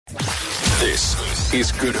This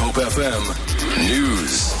is Good Hope FM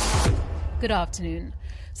News. Good afternoon.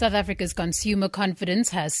 South Africa's consumer confidence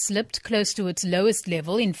has slipped close to its lowest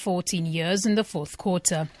level in 14 years in the fourth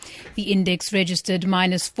quarter. The index registered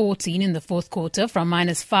minus 14 in the fourth quarter from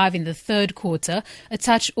minus 5 in the third quarter, a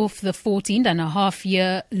touch off the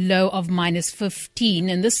 14.5-year low of minus 15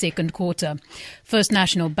 in the second quarter. First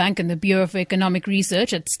National Bank and the Bureau of Economic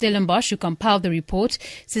Research at Stellenbosch, who compiled the report,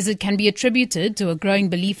 says it can be attributed to a growing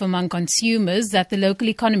belief among consumers that the local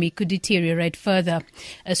economy could deteriorate further.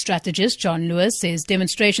 A strategist, John Lewis, says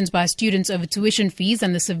demonstrations by students over tuition fees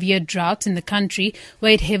and the severe drought in the country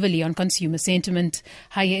weighed heavily on consumer sentiment.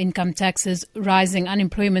 Higher income taxes, rising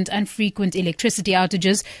unemployment and frequent electricity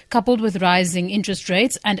outages, coupled with rising interest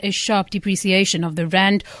rates and a sharp depreciation of the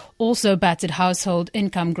rand, also battered household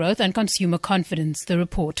income growth and consumer confidence, the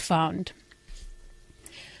report found.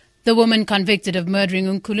 The woman convicted of murdering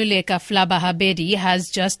Nkululeko Flaba Habedi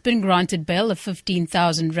has just been granted bail of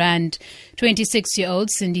 15,000 rand. 26-year-old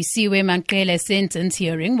Sindisiwe Manqele's sentence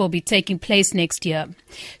hearing will be taking place next year.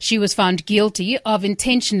 She was found guilty of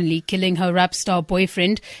intentionally killing her rap star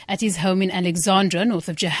boyfriend at his home in Alexandra, north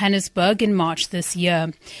of Johannesburg, in March this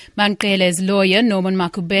year. Manqele's lawyer, Norman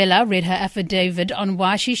Makubela, read her affidavit on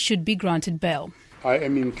why she should be granted bail. I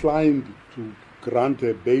am inclined to grant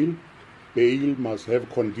a bail. Bail must have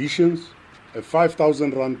conditions. A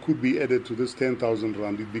 5,000 rand could be added to this 10,000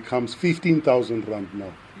 rand. It becomes 15,000 rand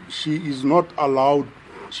now. She is not allowed,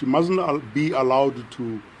 she mustn't be allowed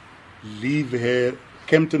to leave her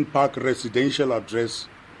Kempton Park residential address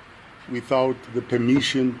without the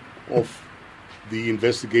permission of the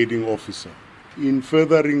investigating officer. In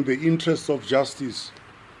furthering the interests of justice,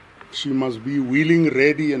 she must be willing,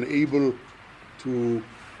 ready and able to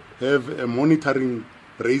have a monitoring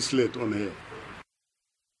bracelet on her.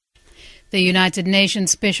 The United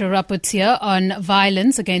Nations Special Rapporteur on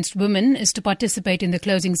Violence Against Women is to participate in the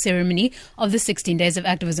closing ceremony of the 16 Days of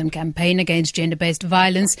Activism campaign against gender-based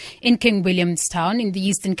violence in King Williamstown in the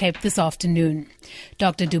Eastern Cape this afternoon.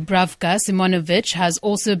 Dr. Dubravka Simonovic has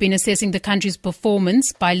also been assessing the country's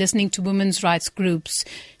performance by listening to women's rights groups.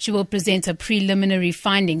 She will present her preliminary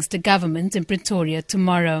findings to government in Pretoria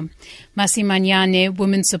tomorrow. Masimanyane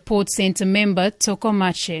Women's Support Centre member Toko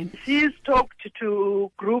Mache. She's talked to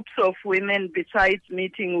groups of women besides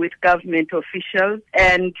meeting with government officials,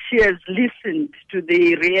 and she has listened to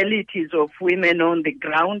the realities of women on the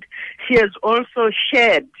ground. She has also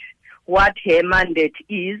shared what her mandate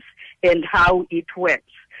is and how it works,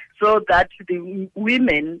 so that the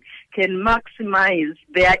women can maximize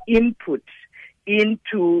their input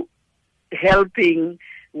into helping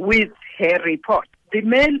with her report. The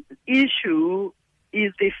main issue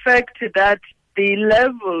is the fact that the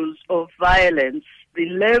levels of violence, the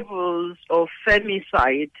levels of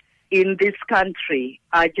femicide in this country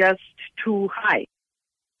are just too high.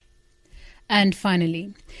 And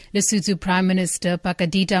finally, Lesotho Prime Minister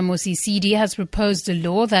Pakadita Mosisili has proposed a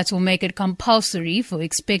law that will make it compulsory for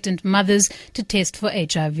expectant mothers to test for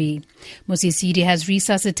HIV. Mosisili has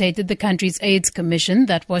resuscitated the country's AIDS Commission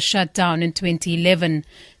that was shut down in 2011.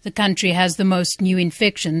 The country has the most new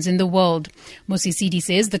infections in the world. Mosisili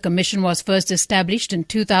says the commission was first established in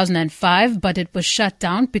 2005, but it was shut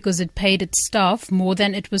down because it paid its staff more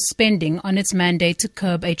than it was spending on its mandate to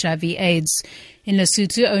curb HIV/AIDS. In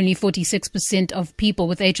Lesotho, only 46% of people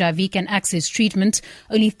with HIV can access treatment,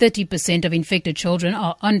 only 30% of infected children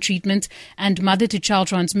are on treatment, and mother-to-child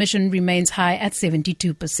transmission remains high at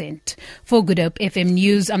 72%. For Good Hope FM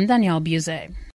News, I'm Danielle Buzet.